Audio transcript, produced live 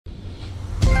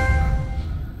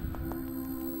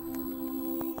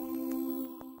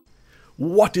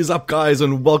What is up, guys,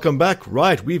 and welcome back.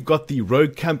 Right, we've got the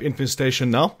rogue camp infestation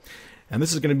now, and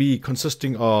this is going to be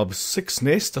consisting of 6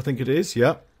 nests, I think it is,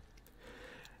 yeah.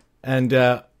 And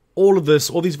all these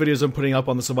videos I'm putting up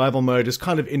on the survival mode is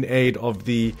kind of in aid of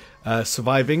the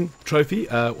surviving trophy.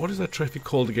 What is that trophy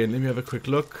called again? Let me have a quick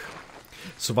look.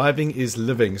 Surviving is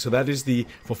living, so that is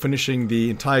for finishing the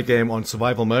entire game on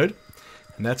survival mode,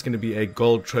 and that's going to be a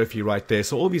gold trophy right there.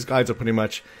 So all these guides are pretty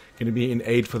much going to be in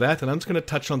aid for that, and I'm just going to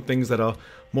touch on things that are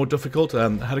more difficult. I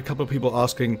had a couple of people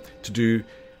asking to do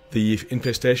the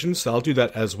infestation, so I'll do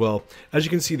that as well. As you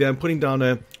can see there, I'm putting down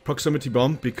a proximity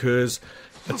bomb because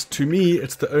to me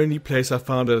it's the only place I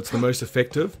found that it's the most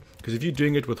effective, because if you're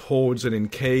doing it with hordes and in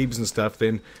caves and stuff,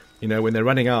 then you know when they're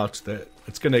running out,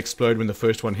 it's going to explode when the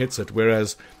first one hits it,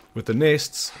 whereas with the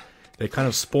nests they kind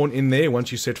of spawn in there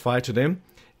once you set fire to them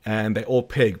and they all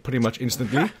peg pretty much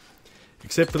instantly.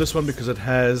 Except for this one because it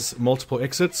has multiple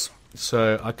exits,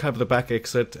 so I cover the back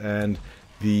exit and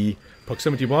the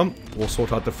proximity bomb will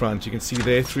sort out the front. You can see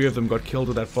there 3 of them got killed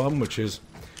with that bomb, which is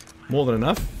more than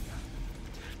enough.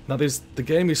 Now the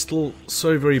game is still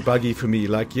so very buggy for me.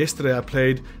 Like yesterday I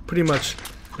played pretty much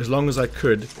as long as I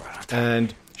could,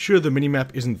 and sure the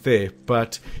minimap isn't there,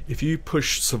 but if you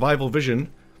push survival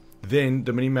vision then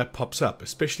the minimap pops up,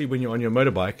 especially when you're on your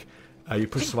motorbike. You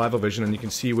push survival vision and you can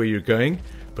see where you're going.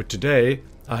 But today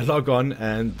I log on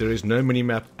and there is no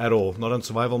minimap at all. Not on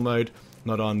survival mode,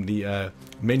 not on the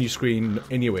menu screen,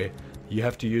 anywhere. You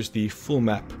have to use the full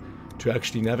map to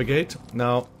actually navigate.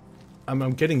 Now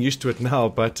I'm getting used to it now,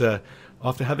 but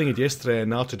after having it yesterday and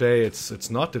now today it's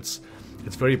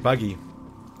very buggy.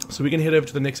 So we can head over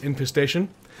to the next infestation.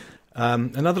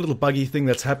 Another little buggy thing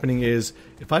that's happening is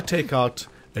if I take out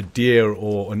a deer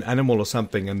or an animal or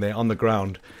something and they're on the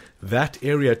ground, that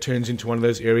area turns into one of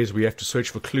those areas where you have to search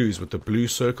for clues with the blue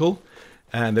circle,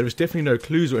 and there is definitely no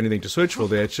clues or anything to search for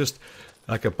there. It's just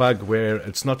like a bug where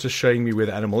it's not just showing me where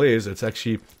the animal is, it's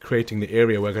actually creating the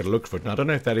area where I've got to look for it. Now I don't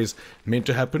know if that is meant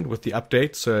to happen with the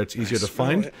update so it's easier to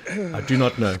find. I do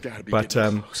not know, but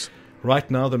right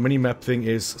now the minimap thing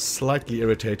is slightly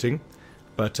irritating,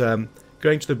 but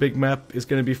going to the big map is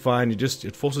going to be fine.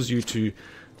 It forces you to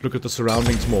look at the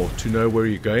surroundings more, to know where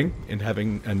you're going and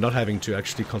not having to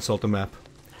actually consult the map.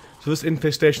 So this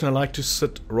infestation, I like to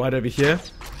sit right over here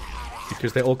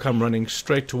because they all come running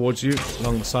straight towards you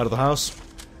along the side of the house.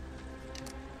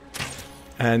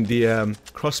 And the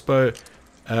crossbow,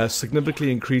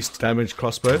 significantly increased damage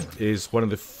crossbow, is one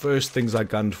of the first things I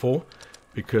gunned for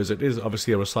because it is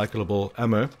obviously a recyclable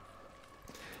ammo,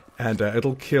 and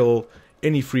it'll kill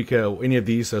any freaker or any of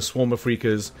these swarm of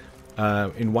freakers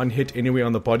in one hit anywhere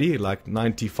on the body, like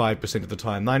 95% of the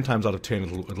time. 9 times out of 10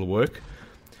 it'll work.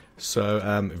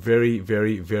 So very,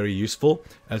 very, very useful.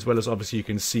 As well as obviously you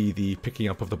can see the picking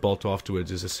up of the bolt afterwards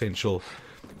is essential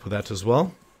for that as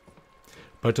well.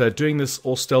 But doing this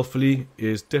all stealthily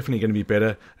is definitely going to be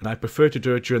better, and I prefer to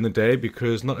do it during the day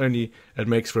because not only it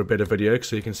makes for a better video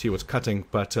so you can see what's cutting,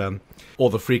 but all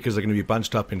the freakers are going to be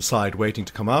bunched up inside waiting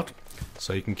to come out,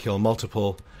 so you can kill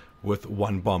multiple with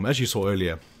one bomb, as you saw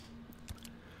earlier.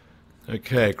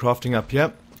 Okay, crafting up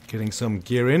here, getting some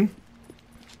gear in.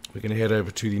 We're going to head over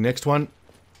to the next one.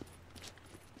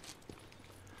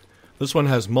 This one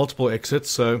has multiple exits,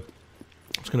 so I'm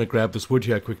just going to grab this wood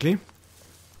here quickly.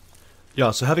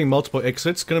 Yeah, so having multiple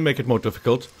exits is going to make it more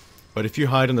difficult, but if you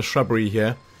hide in the shrubbery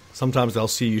here, sometimes they'll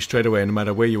see you straight away no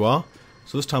matter where you are.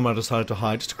 So this time I decided to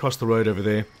hide just across the road over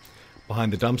there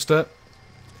behind the dumpster.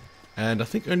 And I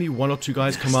think only 1 or 2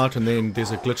 guys come out, and then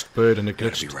there's a glitched bird and a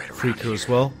glitched freaker as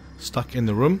well, stuck in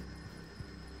the room.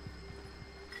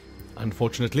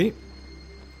 Unfortunately.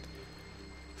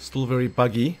 Still very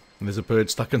buggy. And there's a bird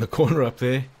stuck in the corner up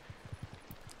there.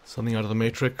 Something out of the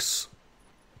Matrix.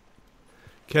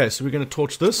 Okay, so we're going to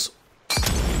torch this.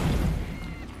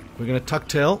 We're going to tuck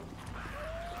tail.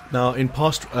 Now, in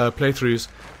past playthroughs,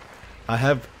 I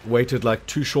have waited like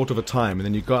too short of a time, and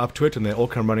then you go up to it and they all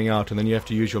come running out, and then you have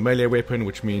to use your melee weapon,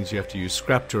 which means you have to use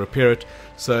scrap to repair it.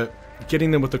 So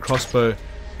getting them with the crossbow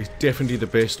is definitely the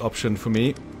best option for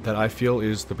me, that I feel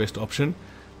is the best option,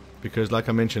 because like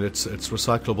I mentioned, it's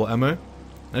recyclable ammo.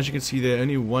 As you can see there,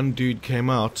 only 1 dude came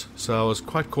out, so I was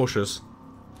quite cautious,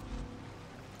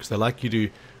 because they like you to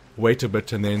wait a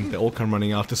bit and then they all come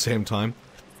running out at the same time.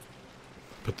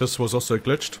 But this was also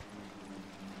glitched.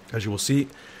 As you will see,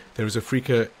 there was a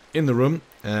freaker in the room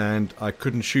and I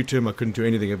couldn't shoot him, I couldn't do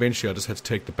anything. Eventually I just had to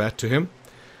take the bat to him.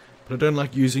 But I don't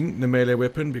like using the melee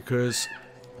weapon because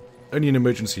only in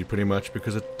emergency pretty much,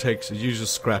 because it uses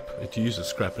scrap at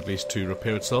least to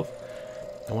repair itself.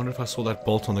 I wonder if I saw that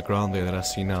bolt on the ground there that I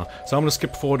see now. So I'm going to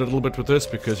skip forward a little bit with this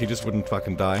because he just wouldn't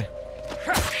fucking die.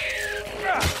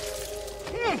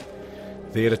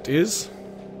 There it is.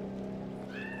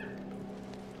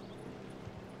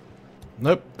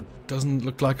 Nope, doesn't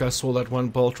look like I saw that one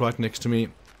bolt right next to me.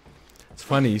 It's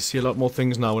funny, you see a lot more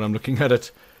things now when I'm looking at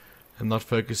it and not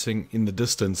focusing in the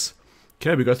distance.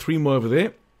 Okay, we got 3 more over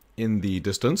there in the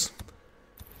distance.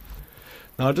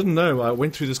 Now, I didn't know, I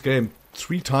went through this game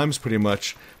 3 times pretty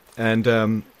much,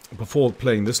 and before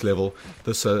playing this level,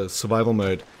 this survival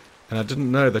mode, and I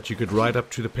didn't know that you could ride up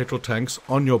to the petrol tanks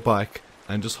on your bike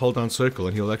and just hold down circle,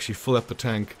 and he'll actually fill up the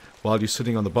tank while you're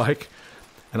sitting on the bike.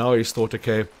 And I always thought,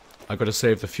 okay, I've got to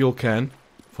save the fuel can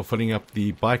for filling up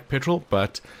the bike petrol,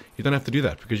 but you don't have to do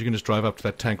that because you can just drive up to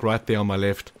that tank right there on my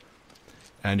left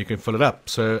and you can fill it up.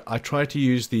 So I tried to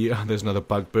use the, there's another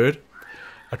bug bird.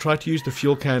 I tried to use the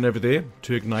fuel can over there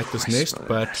to ignite this nest,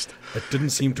 but it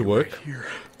didn't seem to work.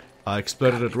 I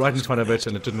exploded it right in front of it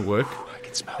and it didn't work.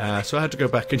 So I had to go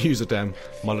back and use a damn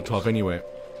Molotov anyway.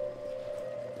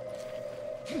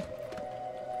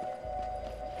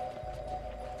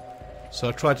 So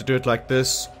I tried to do it like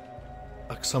this,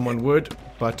 like someone would,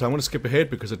 but I want to skip ahead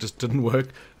because it just didn't work.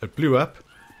 It blew up,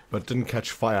 but didn't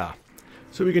catch fire.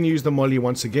 So we're going to use the molly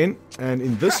once again, and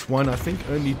in this one I think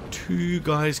only 2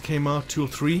 guys came out, 2 or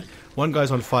 3. One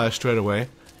guy's on fire straight away.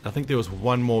 I think there was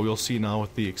one more we'll see now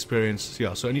with the experience.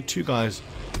 Yeah, so only 2 guys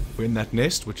were in that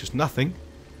nest, which is nothing.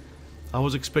 I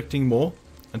was expecting more,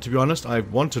 and to be honest, I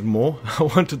wanted more. I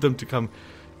wanted them to come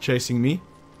chasing me.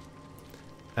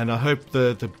 And I hope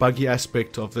the buggy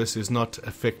aspect of this is not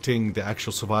affecting the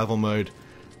actual survival mode,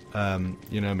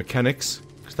 you know, mechanics,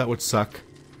 because that would suck.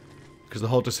 Because the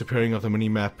whole disappearing of the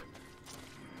mini-map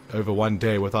over one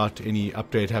day without any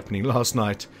update happening last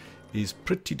night is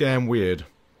pretty damn weird.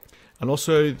 And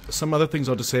also, some other things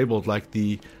are disabled, like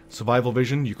the survival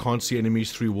vision. You can't see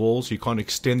enemies through walls. You can't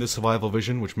extend the survival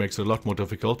vision, which makes it a lot more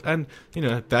difficult. And, you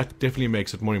know, that definitely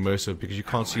makes it more immersive because you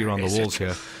can't see around the walls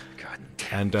here.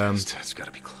 And I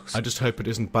just hope it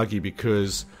isn't buggy,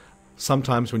 because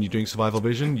sometimes when you're doing survival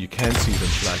vision, you can see them,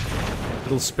 like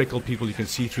little speckled people you can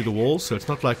see through the walls. So it's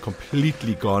not like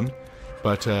completely gone,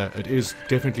 but it is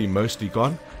definitely mostly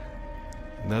gone.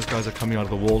 And those guys are coming out of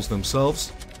the walls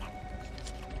themselves.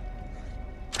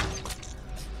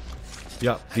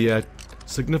 Yeah, the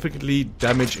significantly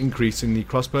damage increase in the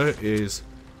crossbow is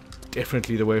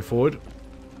definitely the way forward.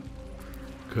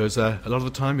 Because a lot of the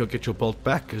time you'll get your bolt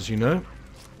back, as you know.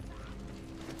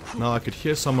 Now I could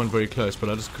hear someone very close, but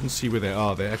I just couldn't see where they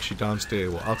are. They're actually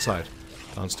downstairs, or outside,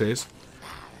 downstairs.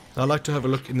 Now, I like to have a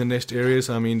look in the nest areas.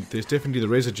 I mean, there's definitely the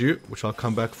residue, which I'll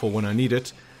come back for when I need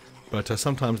it. But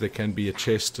sometimes there can be a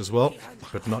chest as well,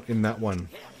 but not in that one.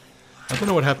 I don't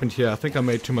know what happened here. I think I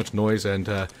made too much noise and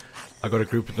I got a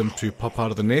group of them to pop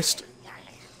out of the nest,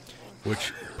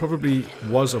 which probably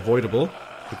was avoidable,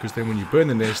 because then when you burn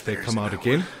the nest, they come out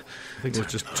again. I think it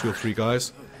was just 2 or 3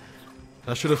 guys.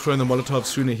 I should have thrown the Molotov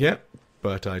sooner here,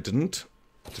 but I didn't.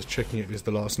 Just checking it is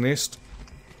the last nest.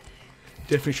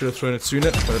 Definitely should have thrown it sooner,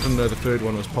 but I didn't know the 3rd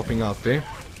one was popping out there.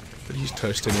 But he's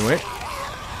toast anyway.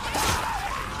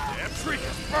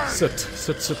 Sit,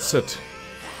 sit, sit, sit.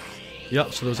 Yeah,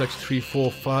 so there was actually 3,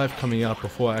 4, 5 coming out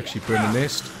before I actually burned the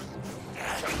nest.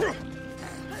 So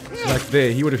like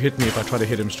there, he would have hit me if I tried to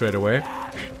hit him straight away.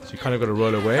 So you kind of got to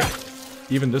roll away.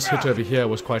 Even this hit over here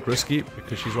was quite risky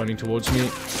because she's running towards me.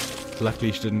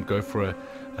 Luckily she didn't go for a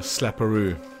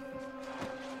slapperoo.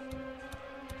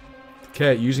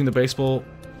 Okay, using the baseball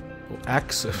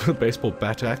axe, baseball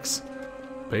bat axe,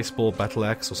 baseball battle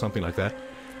axe or something like that.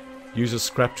 Uses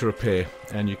scrap to repair,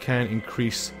 and you can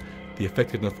increase the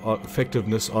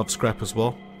effectiveness of scrap as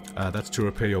well. That's to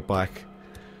repair your bike.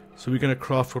 So we're going to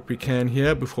craft what we can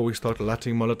here before we start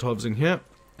lighting Molotovs in here.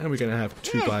 And we're going to have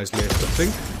 2 guys left, I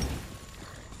think.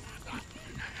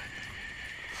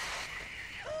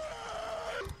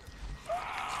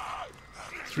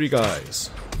 Three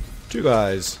guys. 2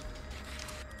 guys.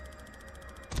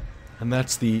 And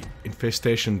that's the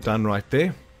infestation done right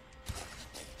there.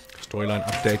 Storyline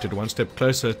updated 1 step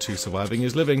closer to surviving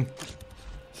is living.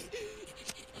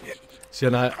 See,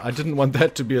 and I didn't want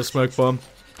that to be a smoke bomb.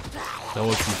 That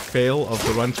was the fail of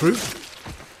the run through.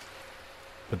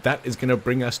 But that is going to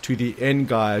bring us to the end,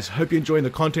 guys. Hope you're enjoying the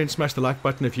content. Smash the like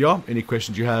button if you are. Any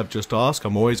questions you have, just ask.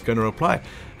 I'm always going to reply.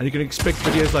 And you can expect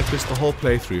videos like this the whole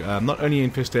playthrough. Not only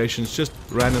infestations, just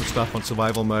random stuff on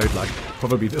survival mode, like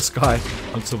probably this guy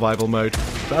on survival mode.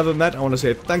 But other than that, I want to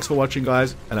say thanks for watching,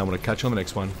 guys, and I want to catch you on the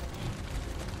next one.